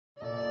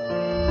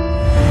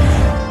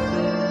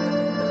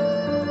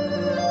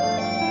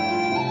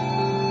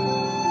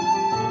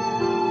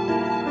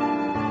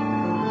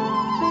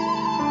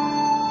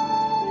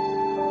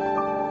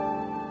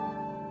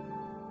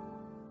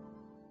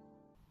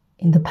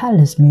In the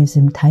Palace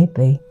Museum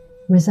Taipei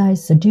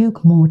resides the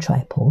Duke Mo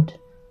tripod,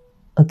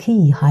 a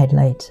key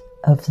highlight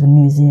of the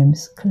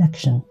museum's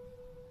collection.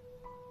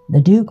 The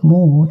Duke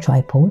Mo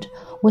tripod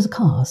was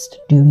cast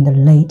during the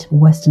late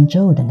Western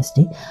Zhou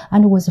dynasty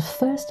and was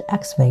first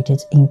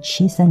excavated in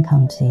Qisan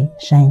County,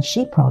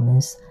 Shanxi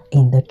province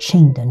in the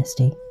Qing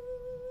dynasty.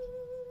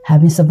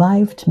 Having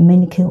survived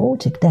many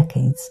chaotic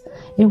decades,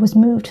 it was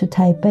moved to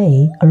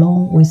Taipei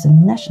along with the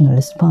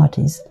Nationalist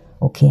Party's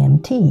or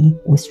KMT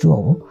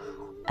withdrawal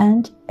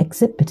and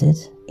exhibited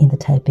in the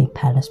Taipei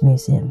Palace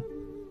Museum.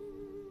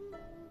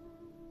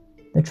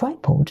 The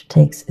tripod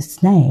takes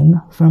its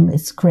name from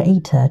its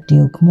creator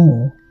Duke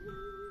Mo.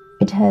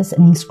 It has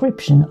an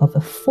inscription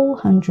of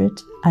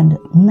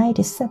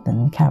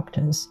 497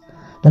 characters,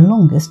 the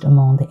longest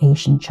among the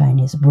ancient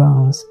Chinese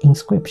bronze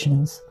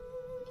inscriptions.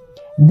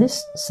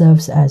 This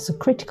serves as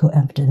critical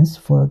evidence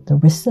for the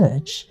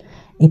research,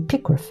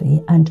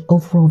 epigraphy, and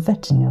overall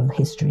vetting of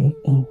history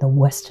in the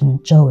Western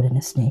Zhou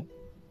dynasty.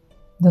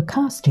 The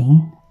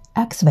casting,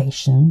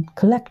 excavation,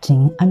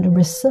 collecting, and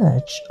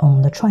research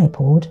on the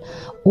tripod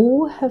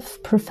all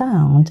have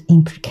profound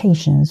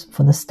implications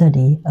for the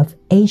study of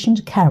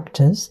ancient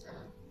characters,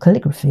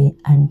 calligraphy,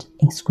 and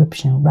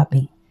inscription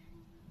rubbing.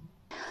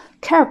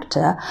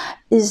 Character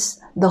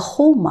is the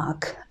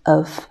hallmark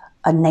of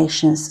a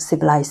nation's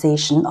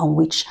civilization on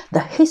which the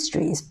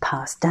history is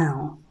passed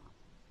down.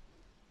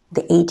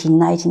 The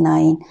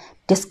 1899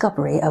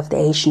 discovery of the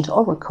ancient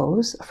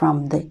oracles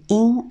from the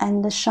Yin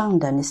and the Shang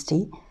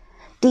dynasty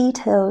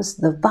details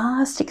the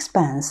vast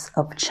expanse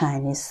of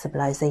Chinese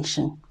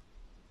civilization.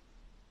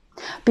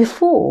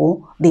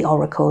 Before the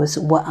oracles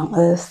were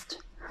unearthed,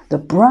 the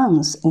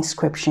bronze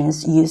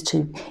inscriptions used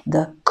to be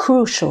the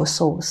crucial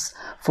source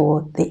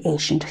for the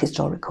ancient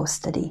historical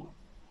study.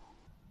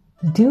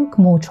 The Duke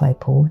Mo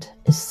tripod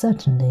is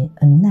certainly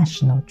a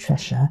national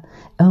treasure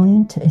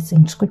owing to its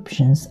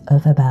inscriptions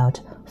of about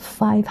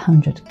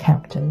 500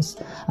 characters,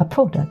 a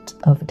product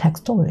of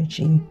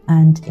textology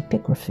and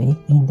epigraphy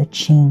in the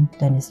Qing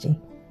dynasty.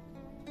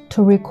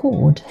 To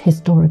record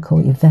historical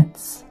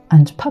events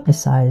and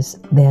publicize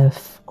their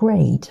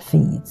great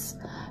feats,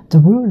 the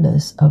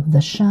rulers of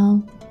the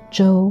Shang,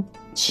 Zhou,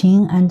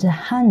 Qing, and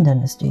Han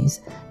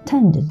dynasties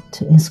tended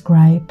to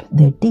inscribe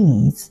their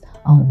deeds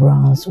on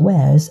bronze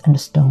wares and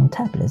stone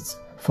tablets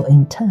for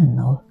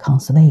internal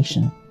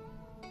conservation.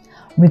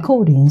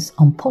 Recordings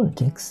on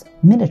politics,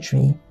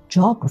 military,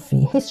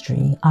 geography,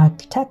 history,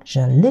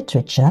 architecture,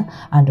 literature,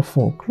 and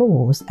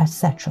folklore,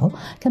 etc.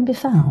 can be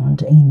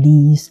found in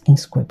these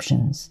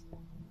inscriptions.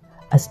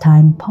 As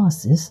time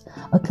passes,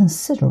 a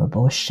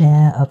considerable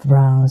share of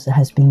bronze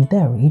has been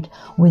buried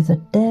with the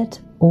dead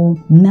or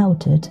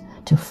melted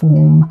to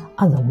form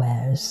other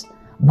wares,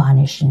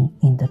 vanishing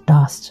in the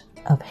dust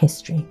of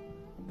history.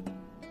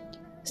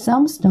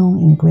 Some stone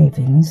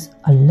engravings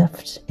are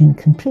left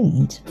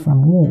incomplete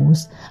from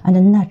wars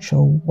and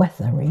natural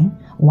weathering,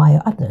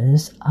 while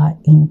others are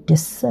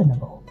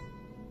indiscernible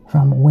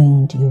from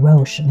wind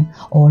erosion,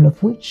 all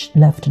of which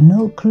left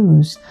no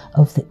clues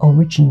of the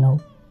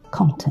original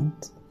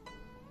content.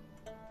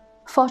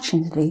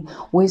 Fortunately,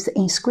 with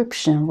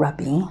inscription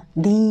rubbing,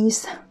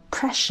 these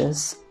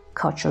precious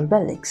cultural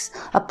relics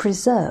are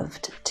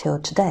preserved till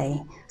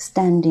today,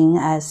 standing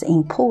as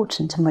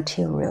important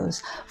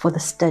materials for the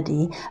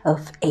study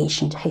of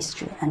ancient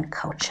history and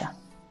culture.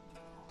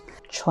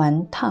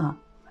 Chuanta,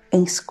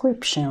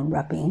 inscription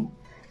rubbing,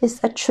 is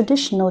a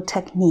traditional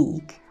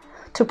technique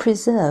to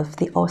preserve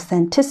the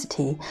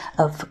authenticity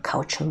of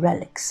cultural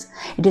relics.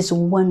 It is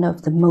one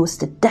of the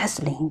most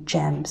dazzling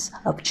gems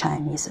of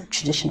Chinese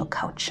traditional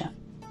culture.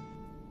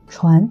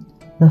 Chuan,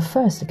 the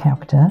first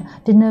character,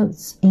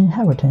 denotes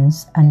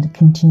inheritance and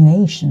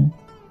continuation,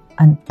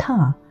 and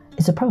Ta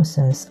is a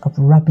process of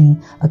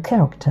rubbing a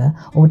character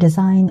or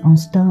design on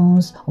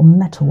stones or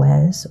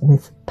metalwares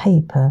with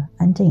paper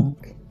and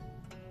ink.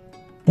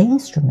 The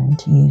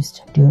instrument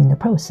used during the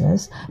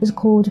process is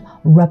called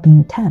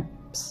rubbing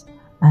taps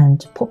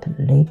and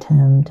popularly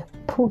termed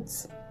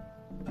puts.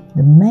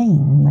 The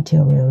main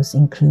materials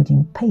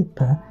including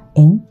paper,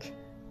 ink,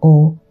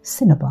 or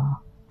cinnabar.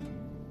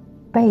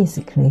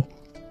 Basically,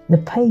 the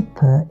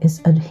paper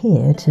is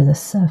adhered to the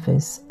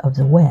surface of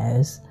the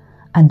wares,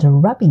 and the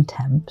rubbing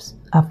taps,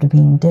 after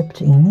being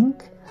dipped in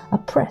ink, are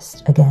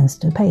pressed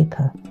against the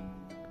paper.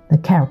 The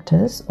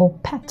characters or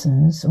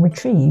patterns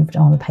retrieved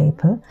on the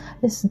paper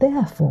is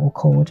therefore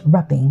called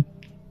rubbing.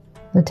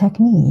 The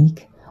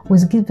technique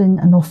was given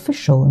an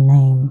official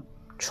name,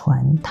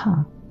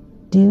 Chuanta,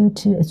 due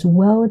to its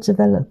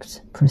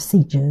well-developed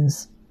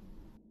procedures.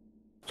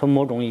 从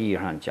某种意义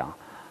上讲，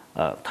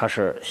它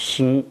是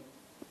心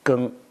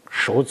跟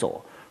手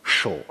走，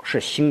手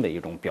是心的一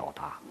种表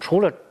达。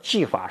除了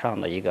技法上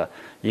的一个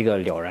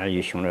了然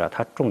于胸之外，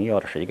它重要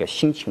的是一个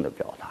心情的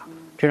表达。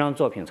这张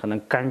作品才能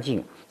干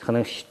净，才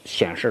能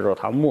显示出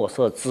它墨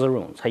色滋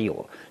润，才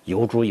有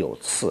主有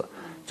次，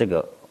这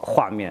个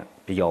画面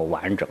比较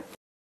完整。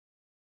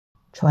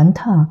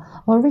Chuanta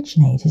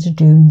originated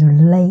during the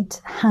late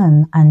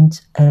Han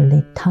and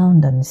early Tang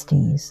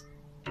dynasties.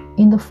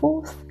 In the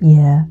 4th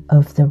year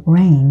of the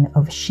reign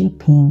of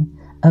Xiping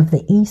of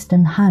the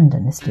Eastern Han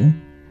Dynasty,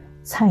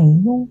 Cai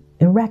Yong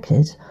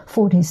erected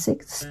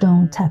 46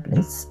 stone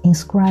tablets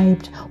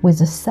inscribed with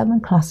the 7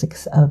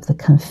 classics of the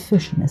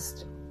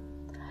Confucianists.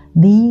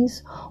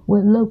 These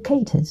were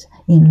located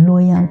in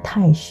Luoyang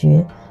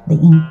Taixue, the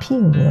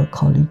imperial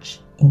college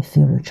in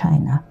feudal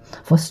China,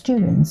 for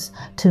students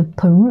to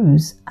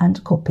peruse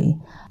and copy.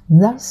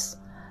 Thus,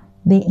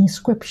 the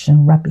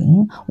inscription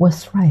rubbing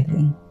was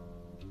thriving.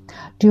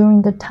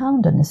 During the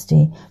Tang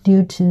Dynasty,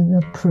 due to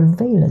the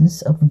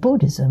prevalence of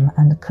Buddhism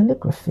and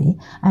calligraphy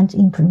and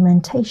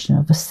implementation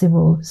of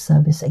civil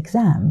service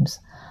exams,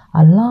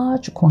 a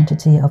large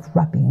quantity of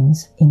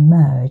rubbings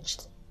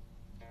emerged.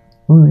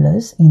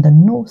 Rulers in the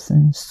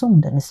northern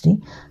Song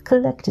Dynasty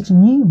collected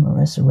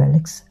numerous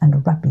relics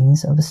and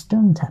rubbings of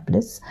stone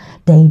tablets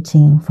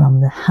dating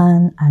from the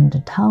Han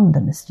and Tang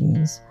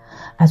dynasties,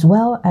 as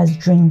well as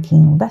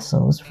drinking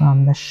vessels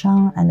from the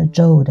Shang and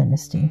Zhou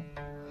dynasty.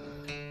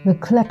 The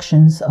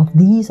collections of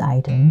these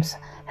items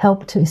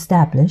helped to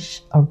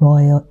establish a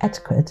royal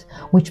etiquette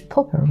which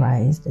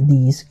popularized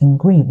these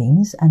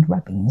engravings and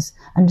rubbings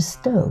and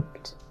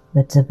stoked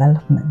the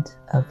development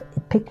of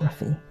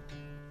epigraphy.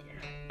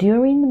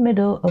 During the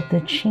middle of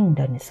the Qing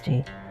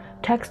dynasty,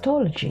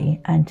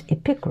 textology and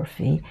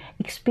epigraphy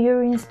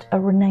experienced a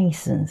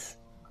renaissance.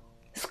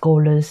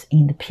 Scholars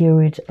in the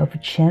period of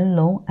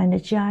Qianlong and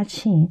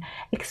Jiaqing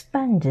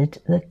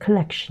expanded the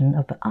collection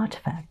of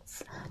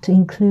artifacts to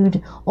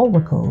include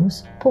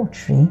oracles,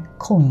 pottery,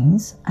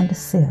 coins, and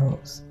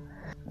seals.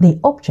 The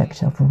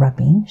object of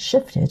rubbing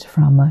shifted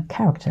from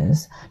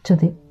characters to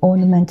the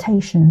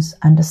ornamentations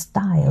and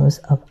styles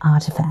of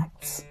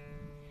artifacts.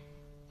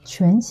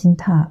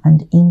 Quanxingta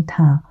and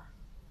Yingta,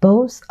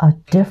 both are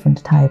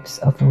different types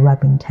of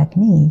rubbing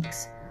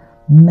techniques,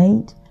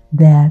 made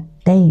their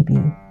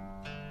debut.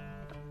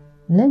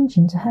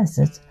 Legend has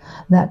it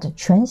that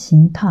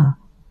Quanxingta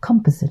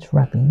composite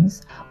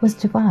rubbings was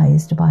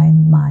devised by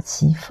Ma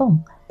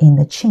Qifeng in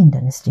the Qing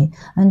dynasty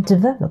and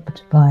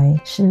developed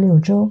by Shi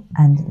Liuzhou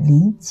and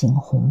Li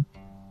Jinghong.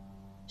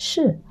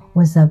 Shi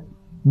was a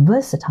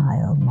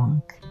versatile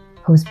monk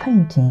whose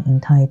painting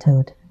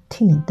entitled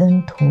Ti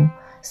Deng Tu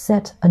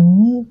set a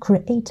new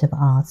creative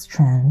arts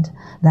trend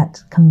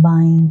that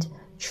combined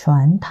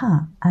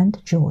Chuanta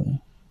and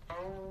joy.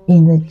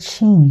 In the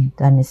Qing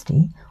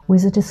dynasty,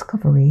 with the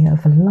discovery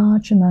of a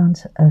large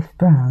amount of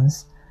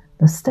bronze,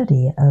 the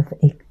study of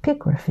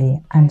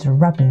epigraphy and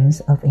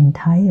rubbings of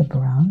entire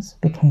bronze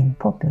became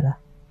popular.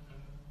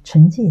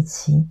 Chen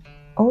Jieqi,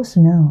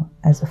 also known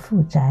as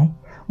Fu Zhai,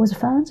 was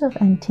fond of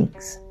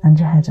antiques and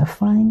had a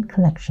fine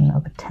collection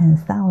of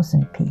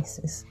 10,000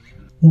 pieces.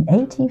 In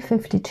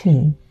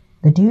 1852,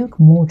 the Duke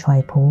Mo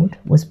tripod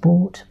was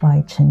bought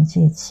by Chen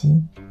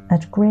Jieqi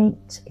at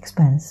great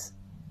expense.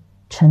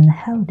 Chen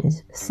held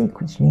it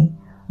secretly,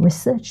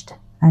 researched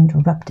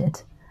and rubbed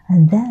it,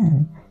 and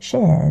then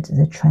shared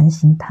the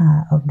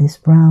Quanxingta of this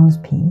bronze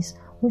piece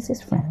with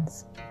his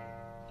friends.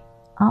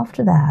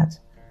 After that,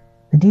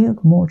 the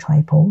Duke Mo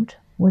tripod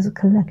was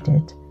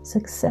collected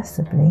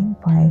successively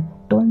by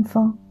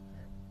Duanfang,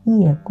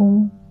 Ye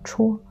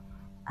Gongchuo,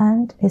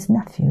 and his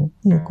nephew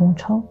Ye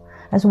Gongchao,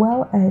 as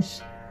well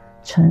as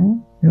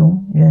Chen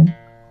Rongren.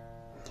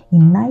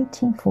 In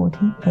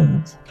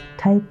 1948,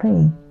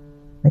 Taipei,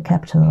 the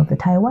capital of the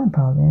Taiwan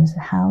province,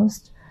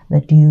 housed the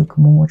Duke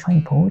Mo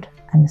tripod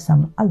and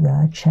some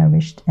other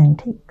cherished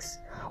antiques,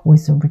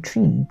 with the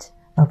retreat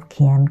of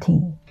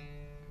KMT.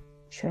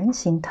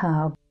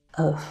 Quanxingta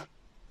of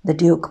the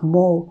Duke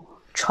Mo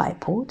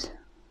tripod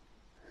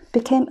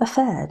became a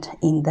fad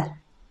in the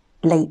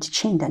late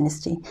Qing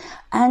dynasty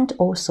and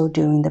also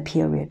during the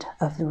period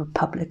of the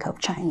Republic of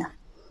China.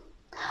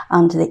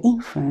 Under the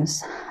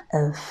influence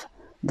of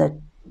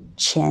the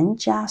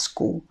Qianjia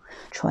school,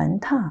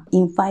 Chuanta,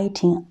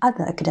 inviting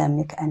other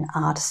academic and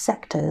art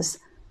sectors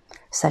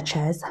such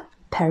as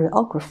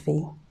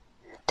paleography,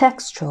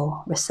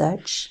 textual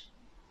research,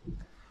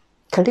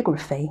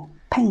 calligraphy,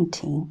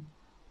 painting,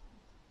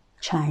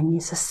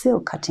 Chinese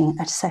silk cutting,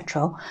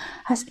 etc.,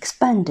 has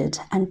expanded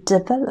and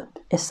developed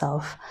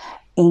itself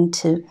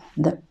into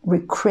the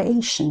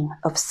recreation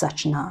of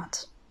such an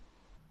art.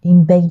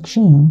 In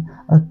Beijing,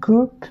 a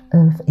group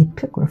of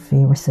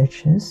epigraphy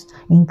researchers,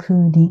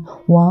 including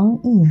Wang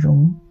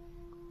Yirong,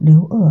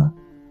 Liu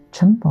E,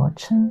 Chen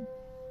Baochen,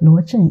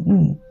 Luo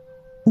Zhenyu,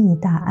 Yi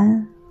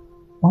Da'an,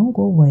 Wang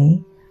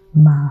Guowei,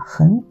 Ma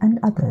Heng, and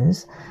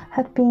others,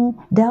 have been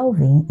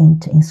delving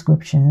into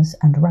inscriptions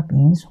and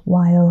rubbings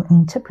while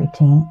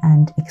interpreting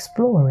and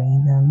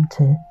exploring them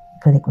to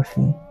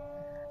calligraphy.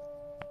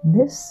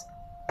 This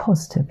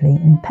positively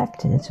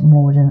impacted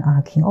modern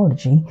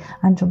archaeology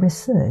and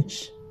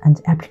research and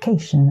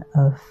application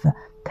of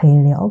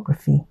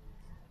paleography.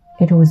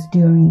 It was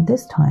during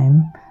this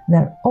time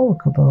that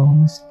oracle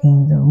bones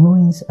in the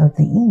ruins of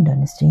the Ying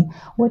dynasty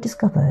were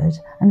discovered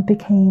and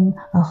became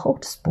a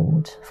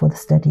hotspot for the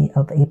study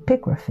of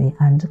epigraphy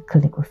and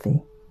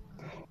calligraphy.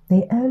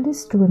 The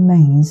earliest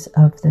remains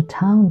of the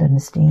Tang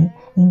dynasty,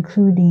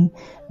 including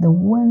the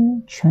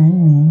Wen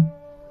Quanming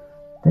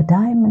The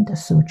Diamond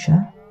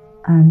Sutra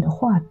and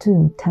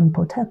Huatu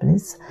temple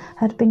tablets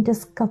had been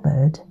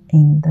discovered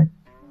in the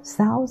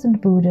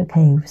Thousand Buddha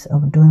caves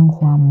of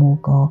Dunhuang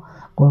Mughal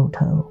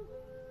Grotto.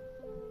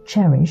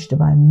 Cherished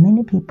by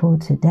many people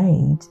to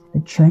date,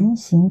 the Chuan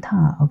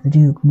Ta of the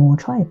Duke Mo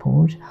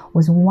tripod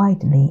was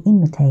widely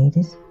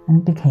imitated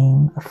and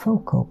became a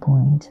focal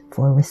point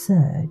for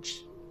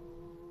research.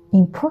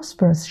 In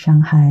prosperous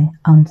Shanghai,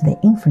 under the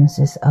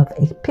influences of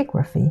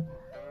epigraphy,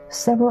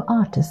 several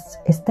artists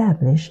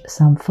established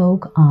some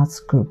folk arts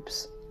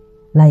groups,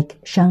 like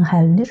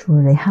Shanghai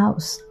Literary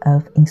House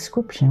of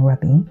Inscription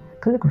Rubbing,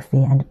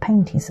 Calligraphy and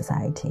Painting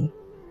Society,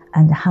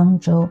 and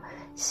Hangzhou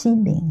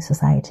Xilin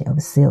Society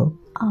of Seal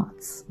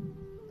Arts,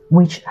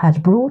 which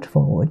had brought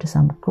forward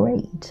some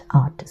great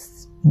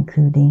artists,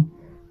 including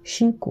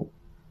Xu Gu,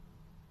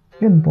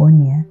 Ren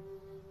Bonian,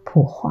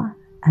 Pu Huan,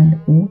 and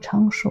Wu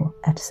Changshuo,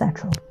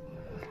 etc.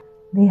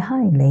 They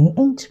highly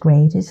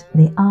integrated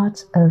the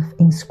art of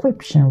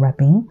inscription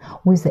rubbing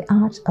with the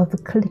art of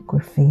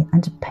calligraphy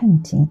and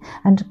painting,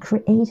 and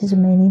created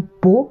many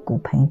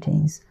bogu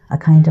paintings, a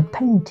kind of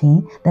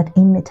painting that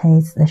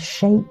imitates the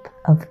shape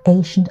of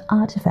ancient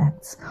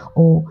artifacts,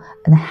 or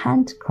a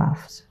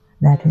handcraft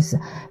that is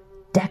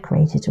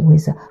decorated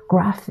with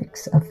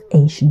graphics of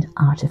ancient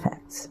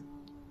artifacts.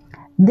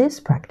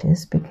 This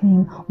practice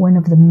became one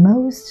of the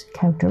most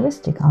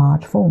characteristic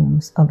art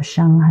forms of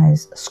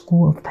Shanghai's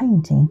school of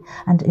painting,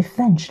 and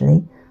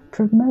eventually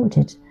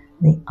promoted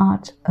the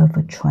art of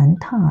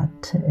Chuanta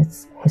to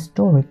its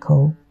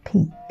historical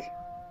peak.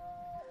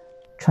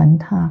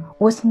 Chuanta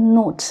was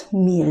not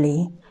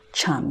merely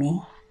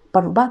charming,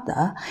 but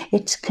rather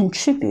it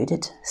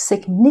contributed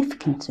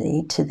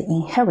significantly to the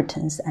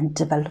inheritance and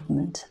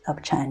development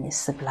of Chinese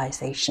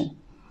civilization.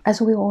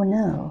 As we all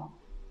know,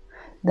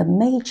 the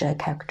major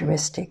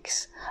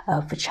characteristics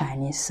of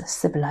Chinese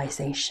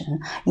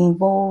civilization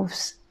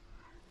involves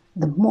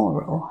the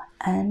moral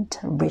and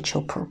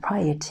ritual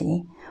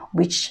propriety,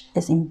 which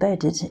is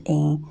embedded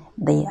in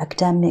the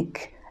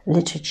academic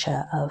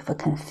literature of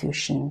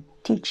Confucian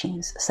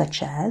teachings,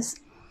 such as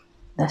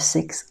the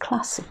 6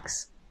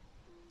 classics,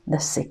 the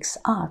 6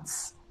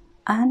 arts,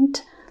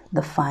 and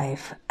the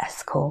 5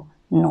 ethical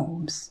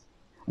norms,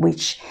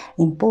 which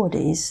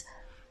embodies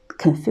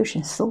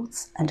Confucian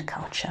thoughts and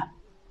culture.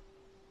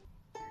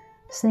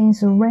 Since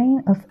the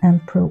reign of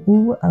Emperor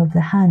Wu of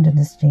the Han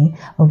Dynasty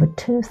over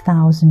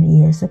 2,000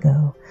 years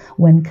ago,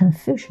 when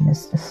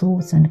Confucianist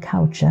thoughts and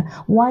culture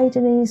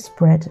widely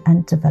spread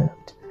and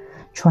developed,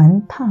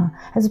 Chuanta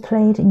has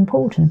played an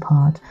important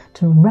part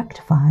to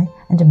rectify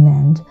and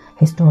amend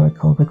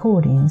historical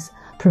recordings,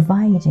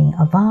 providing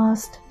a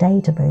vast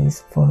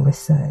database for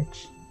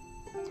research.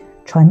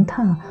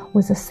 Chuanta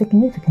was a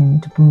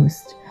significant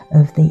boost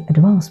of the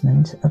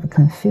advancement of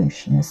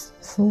Confucianist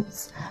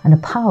thoughts and a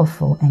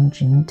powerful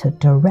engine to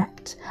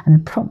direct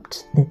and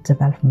prompt the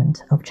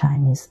development of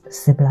Chinese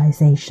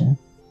civilization.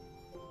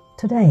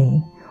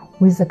 Today,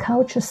 with the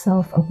cultural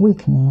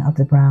self-awakening of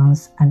the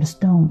bronze and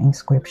stone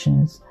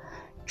inscriptions,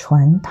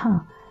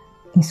 Chuanta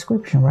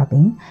inscription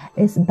rubbing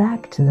is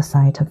back to the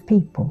sight of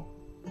people.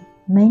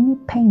 Many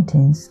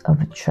paintings of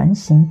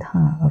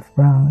Ta of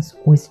bronze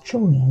with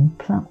joining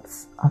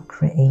plants are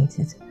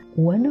created.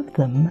 One of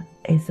them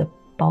is a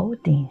宝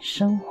鼎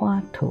生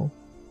花图,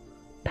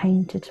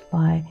 painted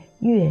by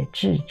Yue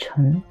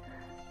Zhicheng,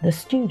 the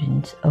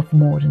student of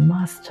modern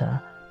master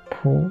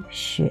Pu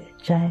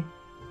Xuezhai,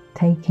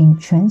 taking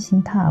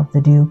Ta of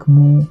the Duke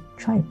Mu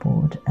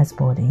tripod as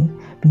body,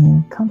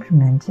 being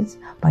complemented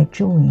by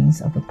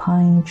drawings of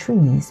pine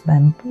trees,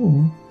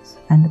 bamboos,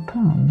 and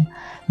plum.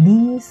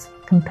 These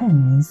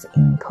companions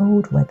in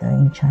cold weather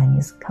in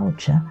Chinese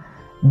culture,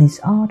 this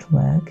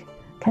artwork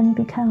can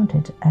be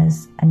counted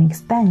as an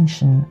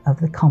expansion of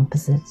the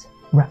composite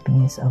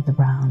rubbings of the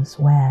bronze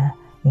ware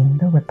in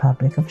the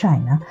Republic of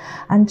China,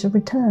 and to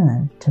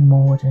return to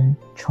modern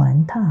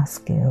Chuanta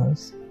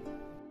skills.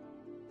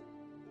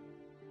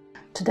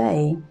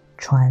 Today,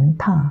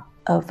 Chuanta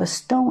of a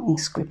stone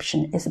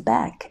inscription is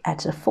back at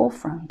the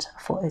forefront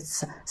for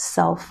its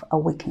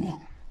self-awakening.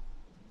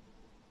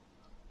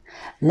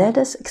 Let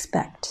us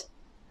expect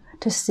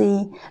to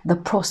see the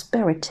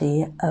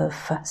prosperity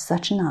of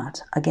such an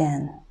art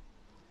again,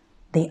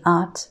 the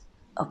art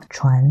of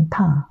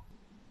Chuanta.